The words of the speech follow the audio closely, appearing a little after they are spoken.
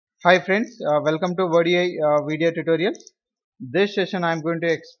Hi friends, welcome to ODI video tutorial. This session I am going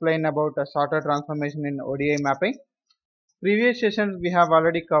to explain about a sorter transformation in ODI mapping. Previous sessions we have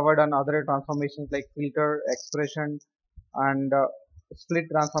already covered on other transformations like filter, expression and split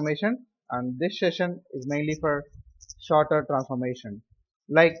transformation, and this session is mainly for sorter transformation.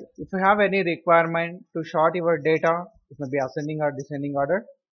 Like if you have any requirement to sort your data, it may be ascending or descending order,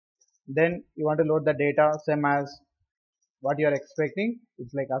 then you want to load the data same as what you are expecting.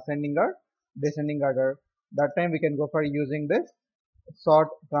 It's like ascending or descending order. That time we can go for using this sort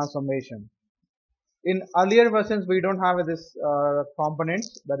transformation. In earlier versions we don't have this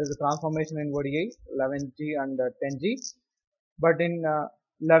components, that is the transformation in ODI 11g and 10g, but in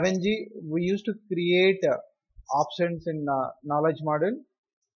 11g we used to create options in knowledge model.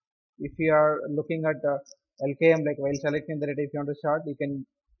 If you are looking at LKM, like while selecting the data, if you want to sort, you can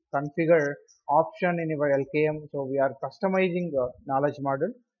configure option in your LKM. So we are customizing the knowledge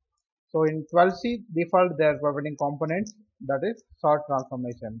model. So in 12c default they are providing components, that is sort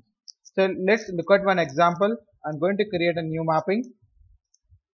transformation. So let's look at one example. I'm going to create a new mapping.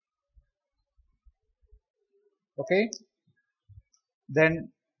 Okay. Then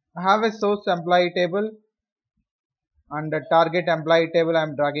I have a source employee table and the target employee table I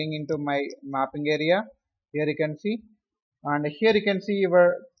am dragging into my mapping area. Here you can see, and here you can see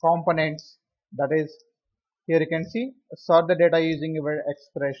your components, that is here you can see sort the data using your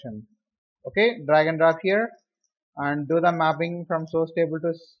expression. Okay, drag and drop here and do the mapping from source table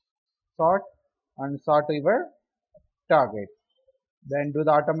to sort and sort to your target. Then do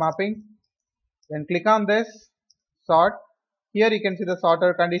the auto mapping, then click on this sort. Here you can see the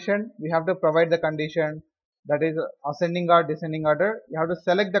sorter condition. We have to provide the condition, that is ascending or descending order. You have to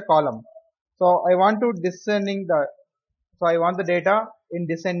select the column. So I want to I want the data in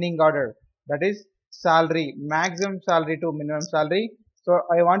descending order, that is salary, maximum salary to minimum salary. So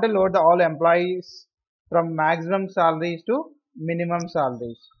I want to load all employees from maximum salaries to minimum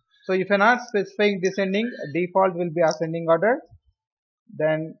salaries. So if you're not specifying descending, default will be ascending order.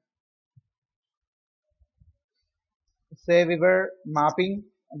 Then save your mapping,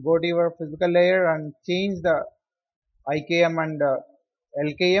 go to your physical layer and change the IKM and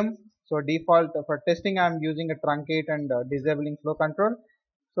LKM. So default for testing I am using a truncate and disabling flow control.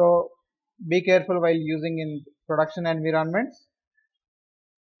 So be careful while using in production environments.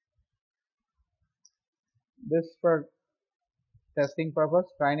 This for testing purpose,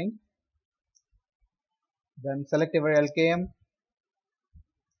 training. Then select your LKM,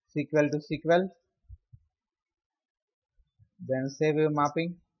 SQL to SQL. Then save your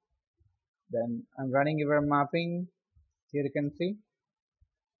mapping. Then I'm running your mapping. Here you can see.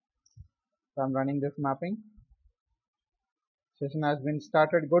 So I'm running this mapping. Session has been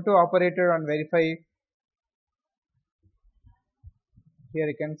started. Go to operator and verify. Here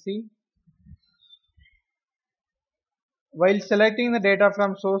you can see. While selecting the data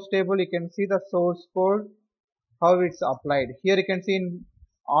from source table, you can see the source code, how it's applied. Here you can see in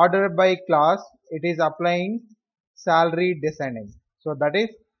order by class, it is applying salary descending. So that is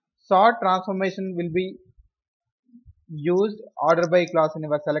sort transformation will be used order by class in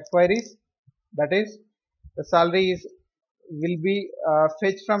your select queries. That is the salaries will be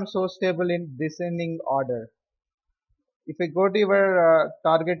fetched from source table in descending order. If you go to your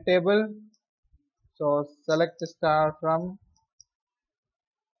target table, so select star from,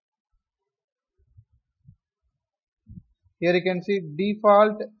 here you can see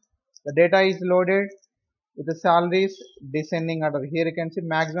default the data is loaded with the salaries descending order. Here you can see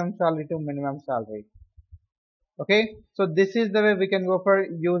maximum salary to minimum salary. Okay, so this is the way we can go for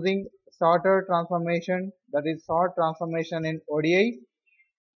using sorter transformation, that is sort transformation in ODI.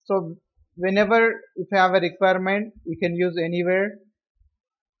 So whenever if you have a requirement, you can use anywhere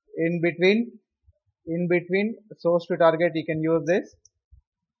in between source to target, you can use this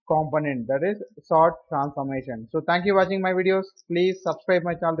component, that is sort transformation. So thank you for watching my videos. Please subscribe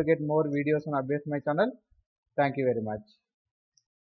my channel to get more videos and updates my channel. Thank you very much.